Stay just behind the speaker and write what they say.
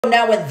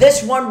Now in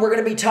this one, we're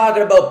going to be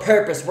talking about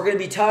purpose. We're going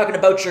to be talking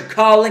about your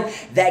calling,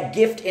 that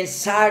gift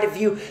inside of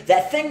you,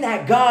 that thing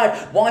that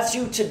God wants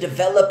you to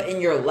develop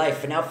in your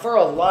life. And now for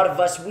a lot of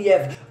us, we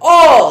have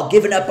all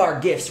given up our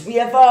gifts. We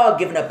have all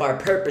given up our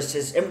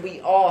purposes, and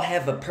we all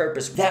have a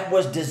purpose that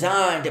was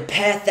designed, a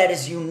path that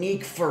is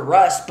unique for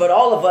us. But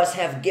all of us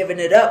have given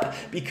it up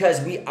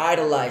because we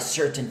idolize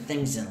certain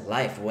things in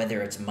life,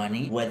 whether it's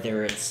money,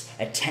 whether it's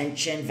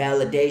attention,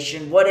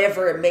 validation,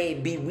 whatever it may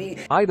be. We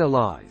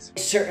idolize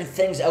certain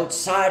things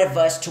outside of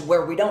us to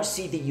where we don't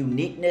see the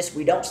uniqueness,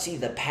 we don't see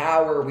the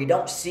power, we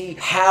don't see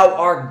how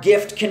our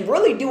gift can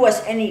really do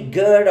us any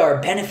good or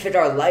benefit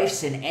our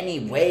lives in any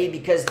way.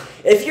 Because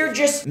if you're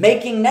just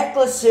making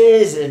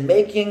necklaces and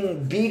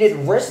making beaded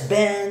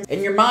wristbands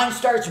and your mind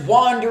starts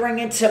wandering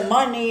into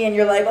money and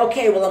you're like,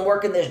 okay, well, I'm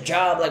working this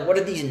job, like what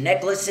are these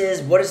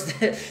necklaces, what is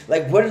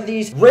what are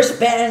these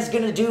wristbands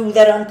gonna do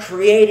that I'm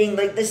creating?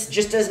 Like this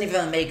just doesn't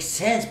even make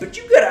sense. But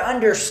you gotta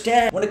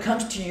understand, when it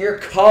comes to your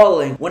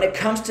calling, when it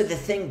comes to the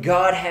thing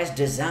God has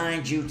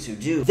designed you to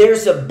do,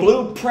 there's a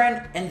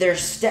blueprint and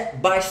there's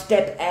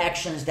step-by-step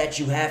actions that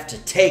you have to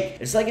take.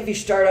 It's like if you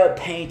start out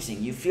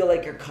painting, you feel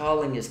like your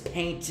calling is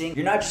painting.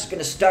 You're not just going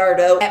to start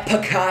out at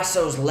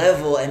Picasso's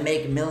level and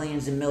make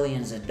millions and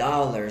millions of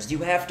dollars. You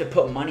have to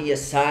put money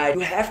aside.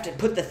 You have to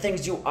put the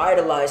things you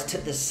idolize to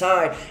the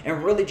side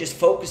and really just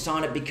focus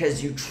on it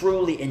because you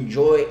truly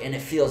enjoy it and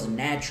it feels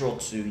natural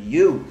to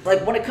you.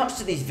 Like when it comes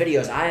to these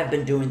videos, I have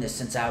been doing this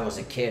since I was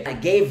a kid. I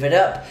gave it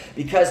up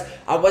because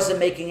I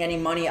wasn't making any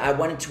money. I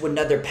went into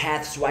another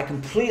path, so I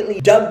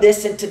completely dug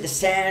this into the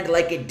sand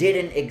like it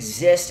didn't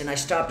exist, and I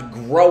stopped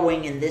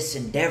growing in this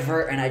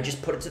endeavor, and I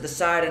just put it to the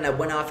side, and I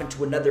went off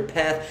into another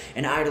path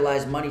and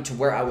idolized money to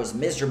where I was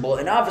miserable.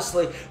 And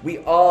obviously we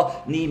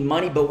all need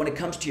money, but when it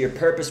comes to your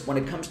purpose, when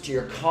it comes to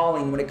your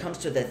calling, when it comes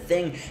to the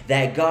thing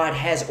that God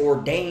has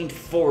ordained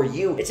for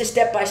you, it's a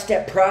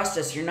step-by-step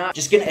process. You're not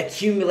just gonna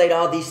accumulate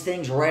all these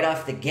things right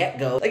off the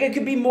get-go. Like it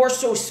could be more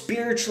so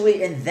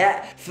spiritually in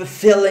that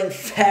fulfilling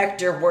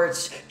factor where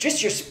it's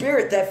just your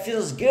spirit that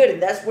feels good,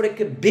 and that's what it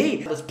could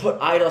be. Let's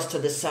put idols to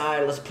the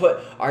side. Let's put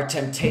our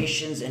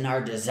temptations and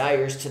our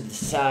desires to the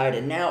side,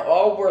 and now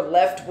all we're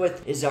left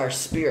with is our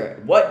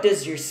spirit. What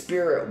does your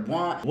spirit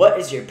want? What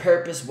is your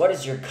purpose? What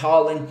is your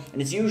calling?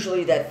 And it's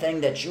usually that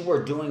thing that you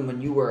were doing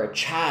when you were a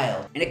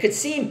child, and it could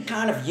seem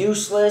kind of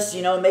useless,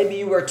 you know, maybe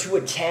you were too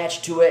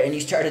attached to it and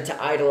you started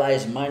to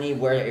idolize money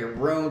where it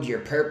ruined your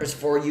purpose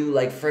for you.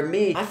 Like for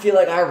me, I feel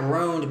like I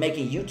ruined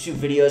making YouTube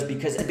videos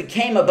because it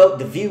became about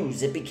the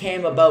views. It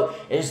became about,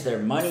 is there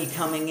money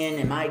coming in?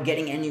 Am I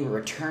getting any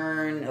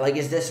return? Like,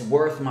 is this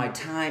worth my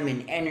time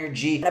and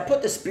energy? And I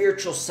put the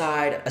spiritual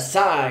side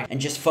aside and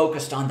just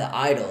focused on the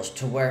idols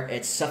to where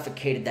it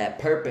suffocated that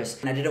purpose.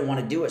 And I didn't want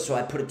to do it, so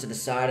I put it to the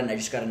side and I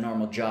just got a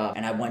normal job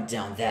and I went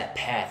down that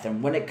path.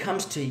 And when it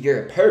comes to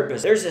your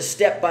purpose, there's a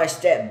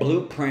step-by-step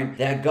blueprint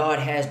that God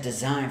has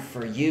designed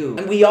for you.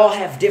 And we all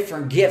have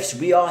different gifts.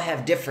 We all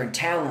have different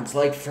talents.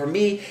 Like for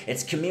me,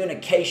 it's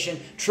communication,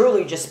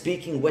 truly just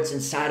speaking what's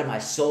inside of my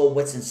soul,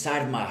 what's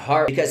inside of my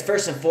heart. Because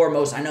first and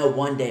foremost, I know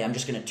one day I'm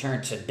just going to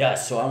turn to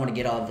dust. So I want to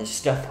get all this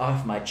stuff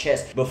off my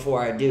chest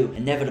before I do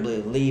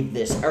inevitably leave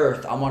this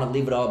earth. I want to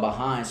leave it all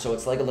behind. So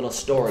it's like a little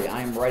story.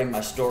 I am writing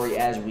my story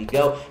as we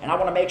go. And I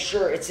want to make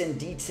sure it's in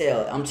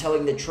detail. I'm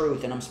telling the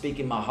truth and I'm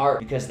speaking my heart,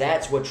 because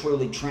that's what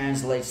truly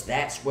translates.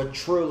 That's what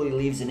truly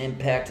leaves an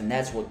impact, and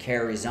that's what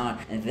carries on.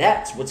 And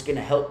that's what's going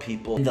to help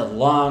people in the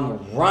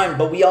long run.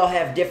 But we all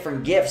have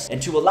different gifts.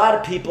 And to a lot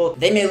of people,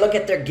 they may look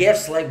at their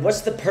gifts like,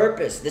 what's the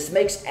purpose? This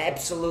makes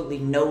absolutely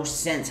no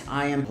sense.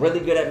 I am really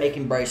good at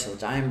making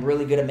bracelets. I am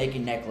really good at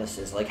making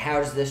necklaces. Like, how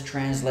does this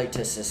translate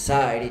to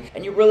society?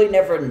 And you really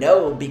never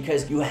know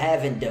because you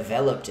haven't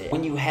developed it.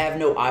 When you have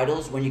no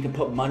idols, when you can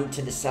put money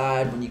to the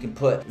side, when you can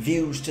put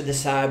views to the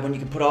side, when you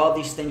can put all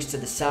these things to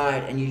the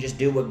side and you just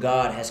do what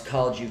God has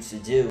called you to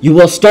do, you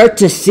will start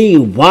to see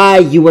why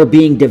you are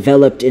being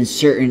developed in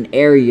certain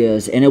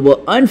areas, and it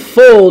will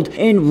unfold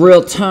in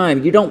real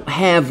time. You don't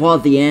have all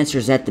the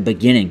answers at the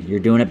beginning. You're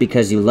doing it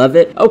because you love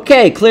it.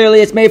 Okay,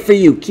 clearly it's made for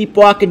you. Keep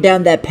walking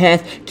down that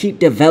path, keep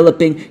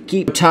developing,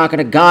 keep talking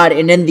to God,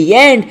 and in the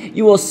end,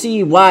 you will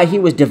see why He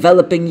was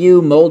developing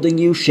you, molding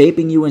you,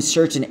 shaping you in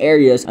certain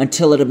areas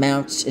until it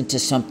amounts into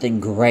something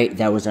great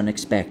that was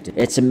unexpected.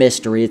 It's a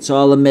mystery. It's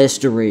all a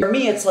mystery. For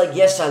me, it's like,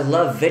 yes, I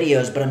love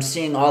videos, but I'm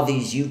seeing all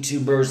these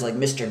YouTubers like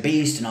Mr.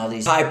 Beast and all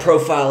these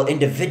high-profile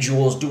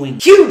individuals doing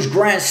huge,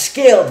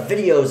 grand-scaled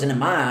videos, and in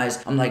my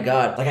eyes, I'm like,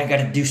 God, like I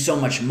gotta do so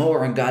much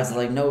more, and God's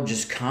like, no,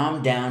 just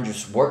calm down,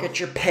 just work at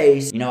your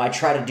pace. You know, I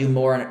try to do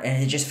more,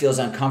 and it just feels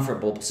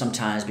uncomfortable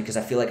sometimes because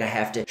I feel like I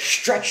have to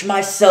stretch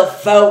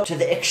myself out to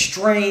the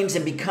extremes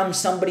and become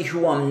somebody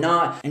who I'm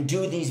not, and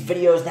do these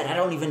videos that I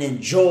don't even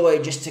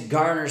enjoy just to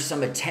garner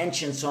some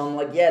attention. So I'm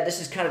like, yeah, this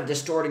is kind of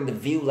distorting the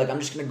view. Like, I'm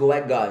just gonna go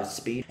at God,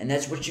 Godspeed. And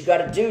that's what you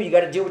gotta do. You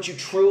gotta do what you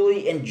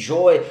truly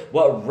enjoy,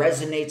 what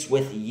resonates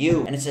with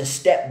you. And it's a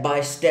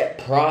step-by-step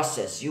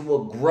process. You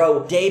will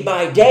grow day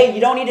by day.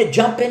 You don't need to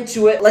jump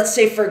into it. Let's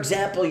say, for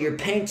example, you're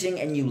painting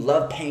and you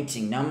love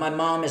painting. Now, my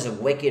mom is a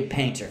wicked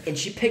painter, and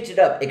she picked it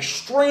up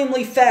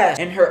extremely fast,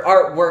 and her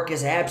artwork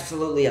is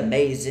absolutely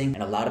amazing,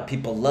 and a lot of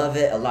people love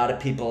it. A lot of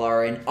people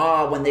are in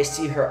awe when they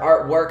see her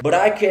artwork. But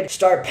I could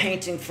start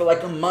painting for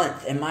like a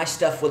month, and my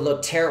stuff would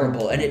look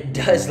terrible, and it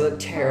does look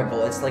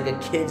terrible. It's like a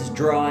kid's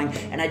drawing,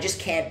 and I just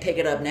can't pick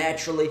it up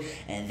naturally,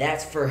 and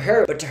that's for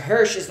her. But to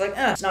her, she's like,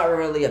 it's not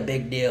really a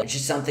big deal. It's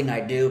just something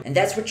I do. And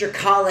that's what your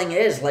calling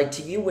is. Like,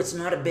 to you, it's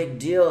not a big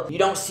deal. You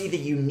don't see the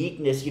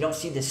uniqueness. You don't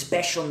see the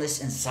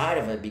specialness inside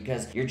of it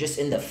because you're just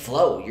in the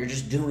flow. You're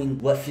just doing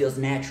what feels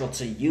natural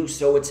to you.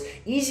 So it's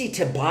easy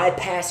to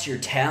bypass your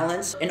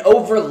talents and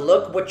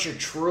overlook what you're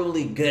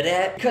truly good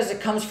at because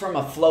it comes from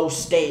a flow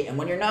state. And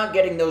when you're not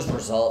getting those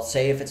results,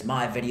 say if it's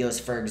my videos,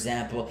 for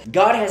example,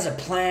 God has a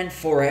plan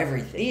for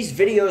everything. These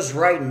videos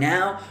right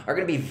now are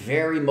going to be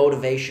very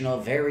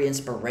motivational, very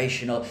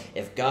inspirational.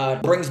 If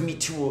God brings me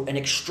to an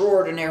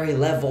extraordinary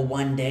level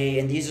one day,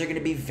 and these are going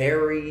to be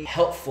very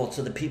helpful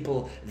to the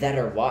people that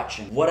are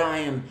watching. What I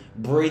am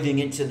breathing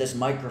into this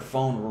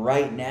microphone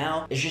right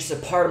now is just a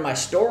part of my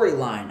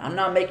storyline. I'm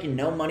not making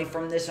no money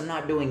from this. I'm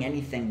not doing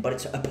anything, but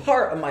it's a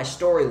part of my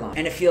storyline,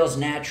 and it feels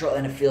natural,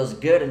 and it feels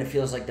good, and it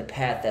feels like the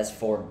path that's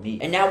for me.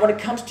 And now when it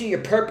comes to your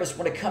purpose,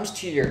 when it comes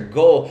to your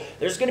goal,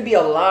 there's going to be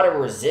a lot of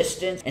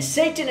resistance, and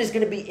Satan is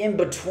going to be in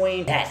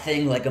between that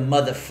thing like a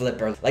mother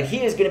flipper. Like,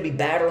 he is going to be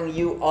battling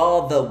you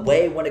all the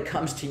way when it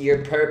comes to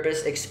your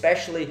purpose,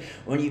 especially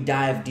when you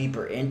dive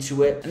deeper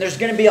into it. And there's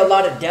going to be a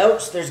lot of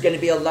doubts. There's going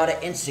to be a lot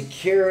of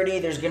insecurity.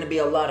 There's going to be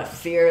a lot of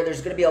fear.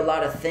 There's going to be a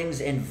lot of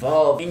things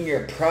involved in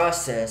your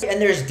process.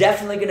 And there's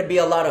definitely going to be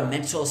a lot of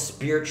mental,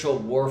 spiritual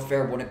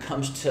warfare when it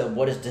comes to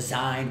what is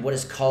designed, what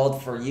is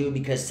called for you,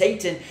 because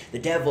Satan, the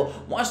devil,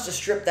 wants to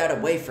strip that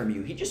away from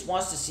you. He just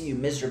wants to see you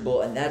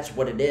miserable, and that's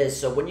what it is.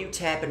 So when you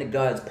tap into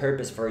God's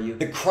purpose for you,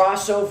 the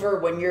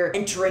crossover, when you're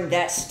entering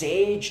that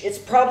stage, it's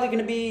probably going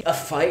to be a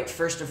fight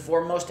first and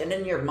foremost, and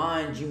in your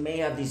mind, you may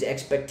have these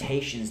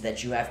expectations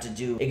that you have to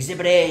do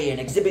Exhibit A and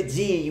Exhibit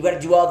Z. You got to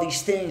do all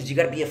these things. You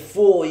got to be a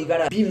fool. You got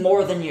to be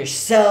more than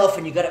yourself,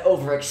 and you got to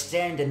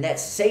overextend, and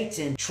that's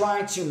Satan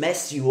trying to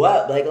mess you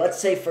up. Like, let's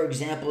say, for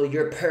example,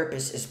 your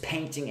purpose is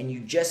painting, and you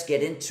just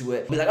get into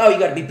it. Be like, oh, you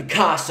got to be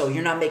Picasso.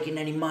 You're not making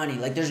any money.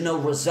 Like, there's no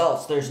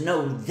results. There's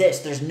no this.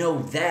 There's no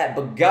that.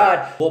 But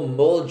God will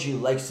mold you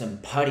like some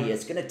putty.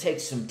 It's going to take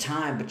some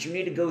time, but you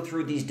need to go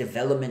through these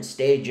development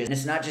stages, and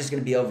it's not just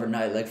going to be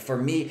overnight. Like, for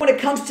me, when it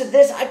comes to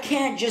this, I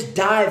can't just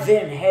dive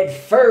in head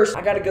first.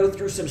 I got to go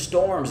through some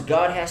storms.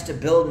 God has to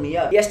build me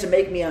up. He has to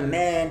make me a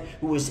man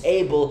who is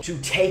able to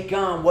take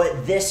on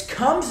what this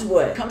comes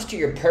with. It comes to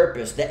your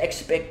purpose, the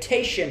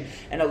expectation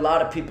in a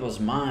lot of people's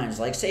minds.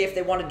 Like, say if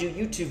they want to do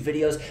YouTube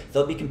videos,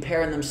 they'll be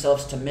comparing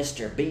themselves to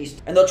Mr.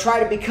 Beast, and they'll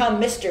try to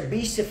become Mr.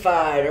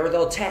 Beastified, or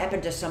they'll tap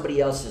into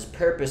somebody else's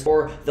purpose,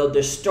 or they'll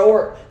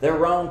distort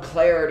their own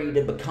clarity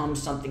to become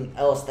something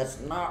else that's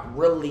not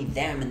really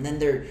them, and then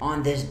they're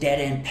on this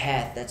dead-end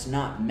path that's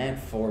not meant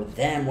for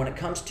them. When it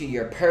comes to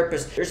your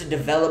purpose, there's a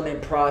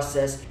development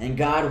process, and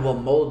God will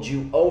mold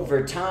you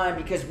over time,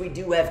 because we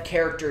do have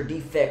character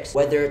defects,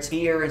 whether it's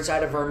fear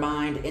inside of our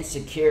mind,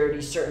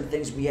 insecurity, certain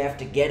things we have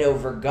to get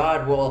over.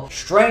 God will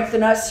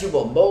strengthen us. He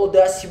will mold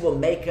us. He will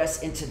make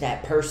us into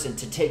that person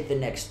to take the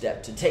next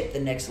step, to take the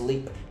next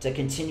leap, to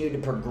continue to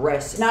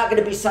progress. It's not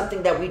going to be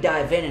something that we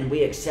dive in and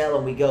we excel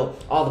and we go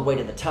all the way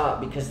to the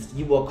top, because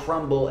you will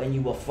crumble and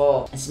you will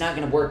fall. It's not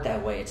going to work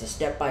that way. It's a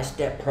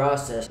step-by-step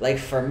process. Like,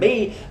 for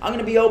me, I'm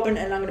going to be open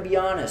and I'm going to be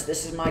honest.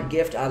 This is my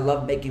gift. I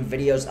love making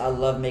videos. I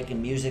love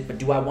making music. But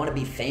do I want to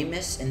be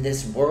famous in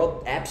this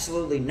world?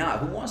 Absolutely not.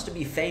 Who wants to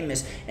be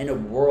famous in a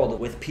world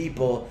with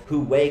people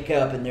who wake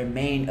up and their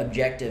main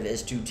objective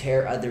is to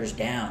tear others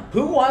down?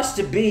 Who wants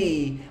to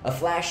be a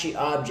flashy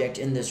object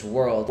in this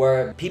world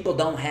where people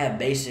don't have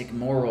basic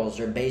morals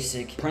or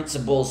basic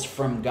principles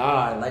from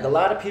God? Like, a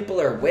lot of people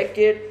are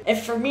wicked, and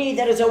for me,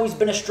 that has always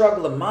been a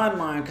struggle in my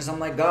mind, because I'm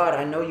like, God,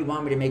 I know you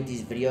want me to make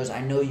these videos.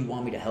 I know you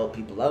want me to help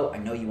people out. I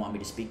know you want me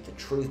to speak the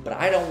truth, but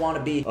I don't want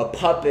to be a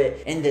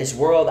puppet in this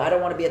world. I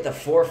don't want to be at the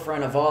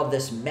forefront of all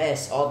this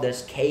mess, all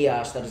this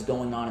chaos that is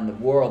going on in the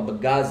world.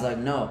 But God's like,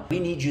 no, we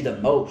need you the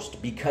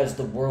most, because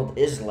the world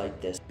is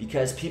like this,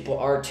 because people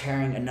are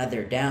tearing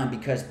another down,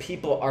 because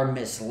people are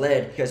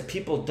misled, because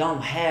people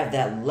don't have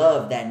that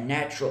love, that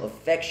natural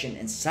affection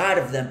inside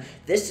of them.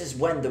 This is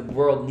when the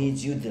world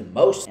needs you the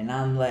most. And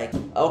I'm like,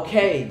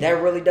 okay,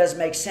 that really does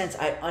make sense.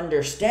 I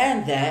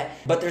understand that,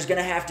 but there's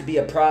gonna have to be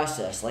a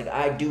process. Like,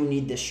 I do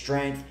need the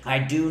strength. I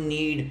do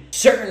need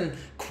certain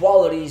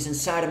qualities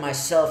inside of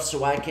myself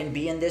so I can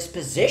be in this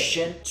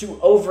position to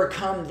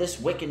overcome this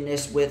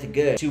wickedness with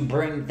good, to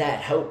bring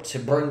that hope, to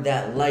bring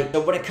that light.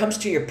 So when it comes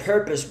to your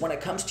purpose, when it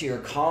comes to your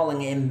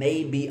calling, it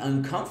may be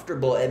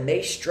uncomfortable. It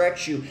may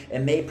stretch you. It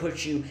may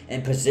put you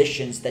in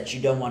positions that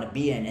you don't want to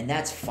be in, and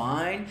that's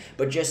fine,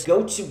 but just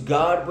go to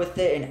God with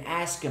it and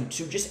ask Him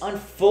to just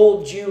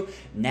unfold you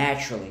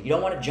naturally. You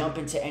don't want to jump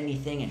into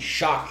anything and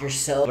shock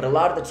yourself, but a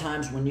lot of the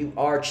times when you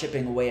are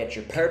chipping away at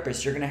your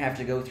purpose, you're going to have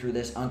to go through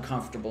this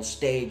uncomfortable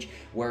stage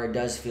where it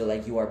does feel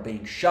like you are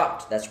being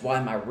shocked. That's why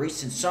my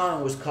recent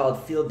song was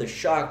called Feel the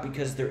Shock,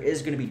 because there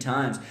is going to be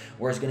times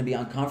where it's going to be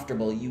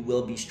uncomfortable. You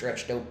will be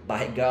stretched out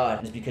by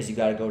God. It's because you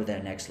got to go to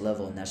that next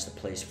level, and that's the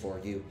place for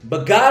you.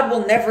 But God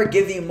will never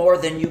give you more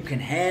than you can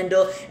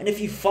handle, and if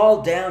you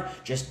fall down,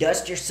 just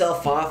dust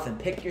yourself off and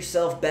pick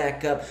yourself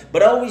back up,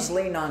 but always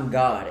lean on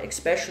God,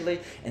 especially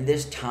in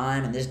this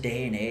time, in this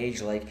day and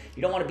age. Like,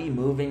 you don't want to be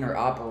moving or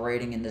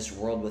operating in this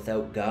world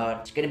without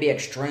God. It's going to be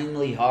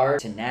extremely hard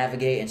to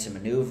navigate and to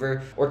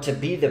maneuver, or to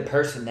be the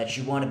person that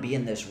you want to be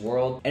in this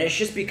world. And it's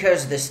just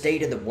because of the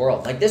state of the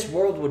world. Like, this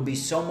world would be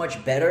so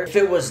much better if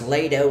it was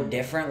laid out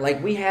different.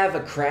 Like, we have a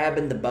crab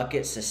in the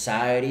bucket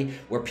society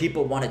where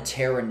people want to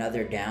tear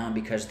another down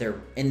because they're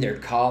in their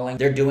calling.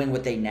 They're doing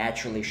what they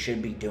naturally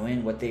should be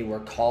doing, what they were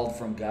called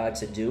from God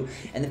to do.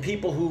 And the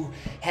people who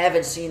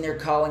haven't seen their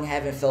calling,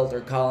 haven't felt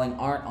their calling,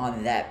 aren't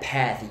on that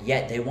path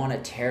yet. They want to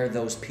tear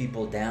those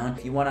people down.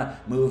 If you want to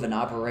move and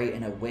operate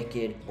in a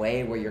wicked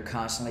way where you're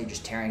constantly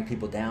just tearing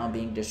people down,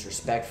 being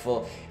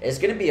disrespectful, it's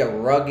going to be a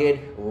rugged,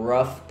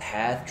 rough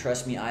path.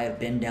 Trust me, I have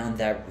been down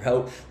that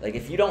road. Like,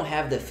 if you don't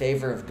have the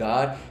favor of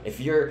God, if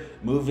you're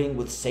moving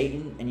with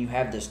Satan and you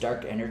have this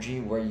dark energy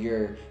where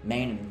your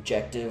main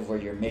objective, where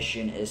your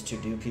mission is to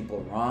do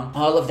people wrong,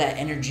 all of that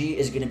energy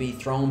is going to be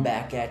thrown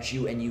back at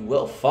you and you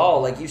will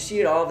fall. Like, you see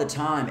it all the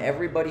time.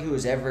 Everybody who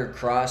has ever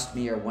crossed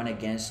me or went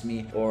against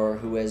me or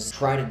who has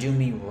tried to do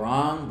me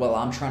wrong, well,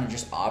 I'm trying to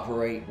just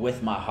operate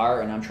with my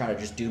heart and I'm trying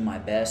to just do my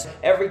best.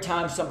 Every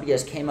time somebody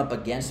has came up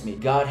against me,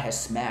 God has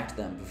smacked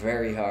them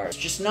very hard. It's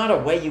just not a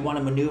way you want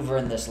to maneuver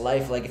in this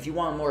life. Like, if you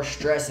want more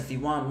stress, if you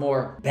want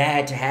more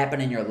bad to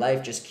happen in your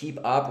life, just keep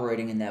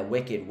operating in that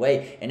wicked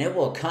way and it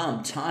will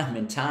come time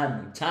and time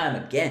and time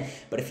again.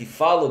 But if you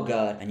follow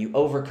God and you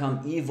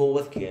overcome evil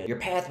with good, your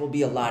path will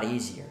be a lot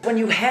easier. When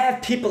you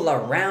have people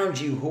around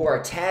you who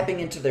are tapping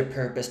into their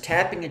purpose,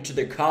 tapping into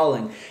their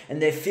calling,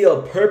 and they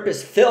feel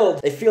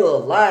purpose-filled, they feel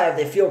alive,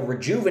 they feel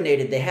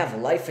rejuvenated, they have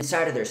life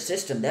inside of their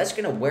system, that's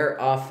going to wear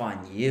off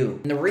on you.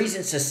 And the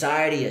reason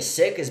society is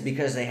sick is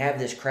because they have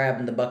this crab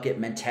in the bucket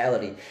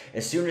mentality.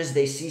 As soon as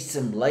they see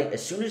some light,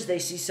 as soon as they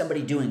see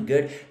somebody doing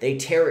good, they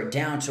tear it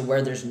down to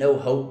where there's no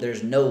hope,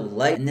 there's no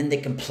light, and then they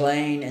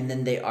complain, and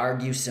then they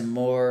argue some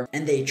more,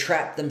 and they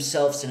trap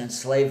themselves and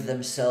enslave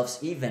themselves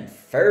even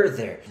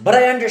further. But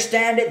I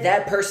understand it.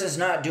 That person's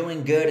not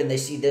doing good, and they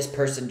see this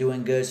person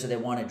doing good, so they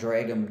want to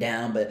drag them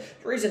down. But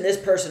the reason this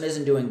person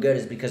isn't doing good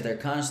is because they're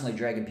constantly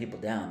dragging people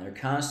down. They're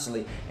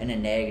constantly in a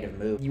negative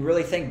mood. You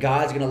really think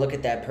God's going to look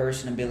at that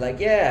person and be like,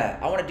 yeah,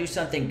 I want to do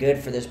something good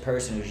for this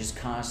person who's just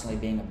constantly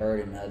being a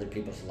burden in other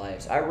people's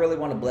lives. I really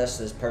want to bless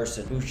this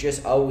person who's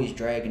just always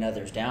dragging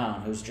others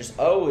down, who's just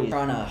always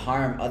trying to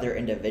harm other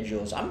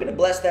individuals. I'm going to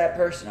bless that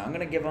person. I'm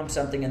going to give them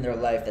something in their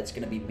life that's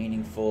going to be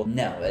meaningful.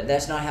 No,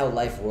 that's not how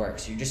life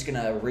works. You're just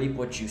going to reap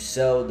what you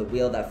sow. The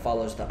wheel that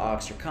follows the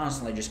ox. You're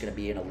constantly just going to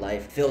be in a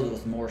life filled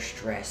with more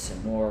stress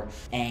and more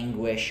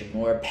anguish and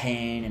more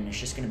pain, and it's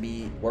just going to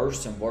be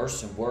worse and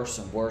worse and worse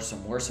and worse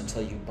and worse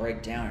until you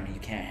break down and you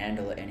can't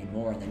handle it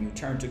anymore, and then you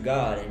turn to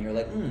God and you're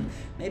like,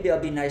 maybe I'll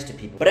be nice to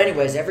people. But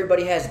anyways,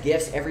 everybody has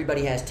gifts,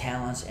 everybody has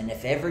talents, and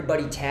if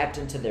everybody tapped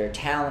into their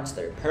talents,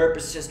 their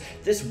purposes,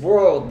 this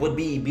world would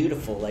be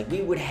beautiful. Like,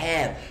 we would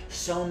have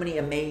so many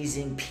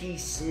amazing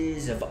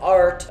pieces of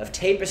art, of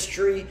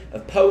tapestry,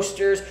 of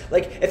posters.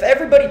 Like, if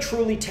everybody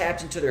truly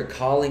tapped into their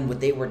calling, what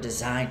they were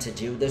designed to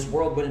do, this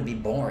world wouldn't be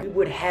boring. We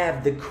would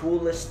have the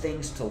coolest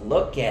things to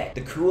look at,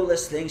 the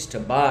coolest things to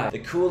buy, the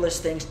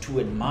coolest things to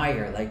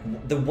admire.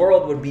 Like, the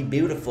world would be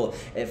beautiful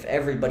if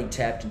everybody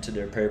tapped into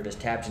their purpose,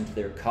 tapped into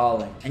their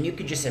calling, and you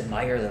could just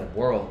admire the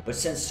world. But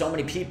since so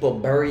many people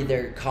bury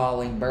their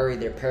calling, bury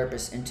their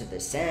purpose into the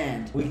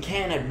sand, we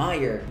can't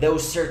admire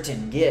those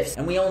certain gifts,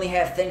 and we only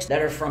have things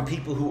that are from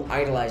people who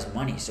idolize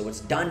money. So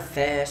it's done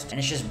fast, and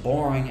it's just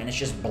boring, and it's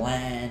just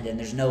bland, and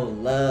there's no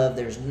love,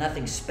 there's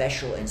nothing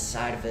special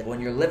inside of it. When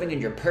you're living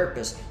in your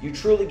purpose, you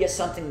truly get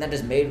something that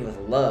is made with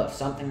love,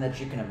 something that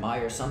you can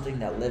admire, something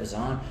that lives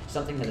on,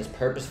 something that is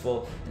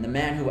purposeful. And the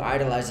man who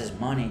idolizes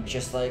money,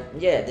 just like,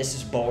 yeah, this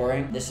is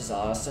boring, this is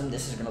awesome,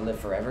 this is gonna live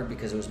forever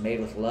because it was made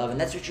with love. And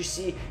that's what you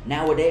see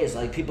nowadays.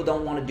 Like, people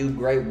don't want to do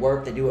great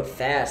work, they do it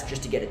fast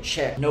just to get a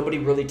check. Nobody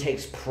really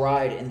takes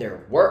pride in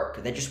their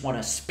work, they just want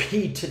to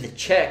speed to the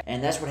check.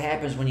 And that's what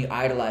happens when you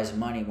idolize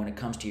money, when it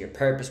comes to your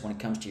purpose, when it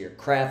comes to your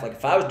craft. Like,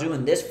 if I was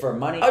doing this for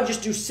money, I'd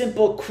just do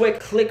simple, quick,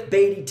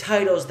 clickbaity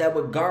titles that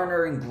would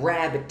garner and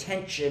grab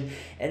attention,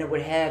 and it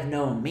would have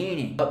no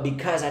meaning. But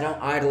because I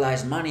don't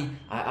idolize money,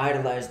 I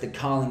idolize the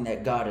calling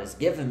that God has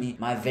given me,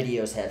 my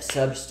videos have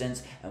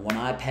substance. And when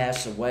I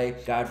pass away,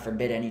 God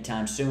forbid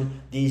anytime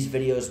soon, these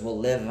videos will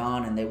live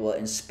on and they will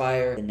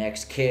inspire the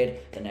next kid,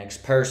 the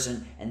next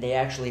person, and they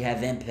actually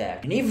have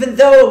impact. And even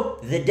though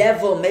the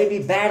devil may be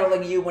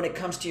battling you when it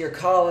comes to your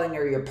calling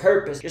or your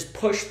purpose, just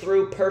push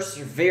through,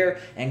 persevere,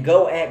 and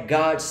go at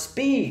God's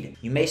speed.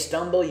 You may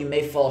stumble, you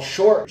may fall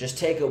short. Just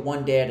take it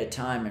one day at a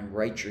time and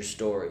write your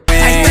story.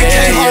 They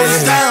can't hold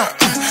us down.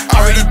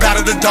 Already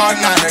battled the dark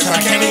nights.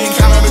 I can't even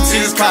count on the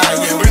tears cried.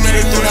 Yeah, we made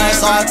it through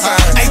that hard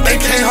time. They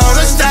can't hold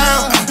us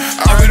down.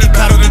 Already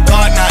battled the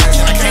dark nights.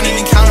 I can't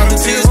even count on the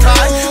tears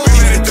cried.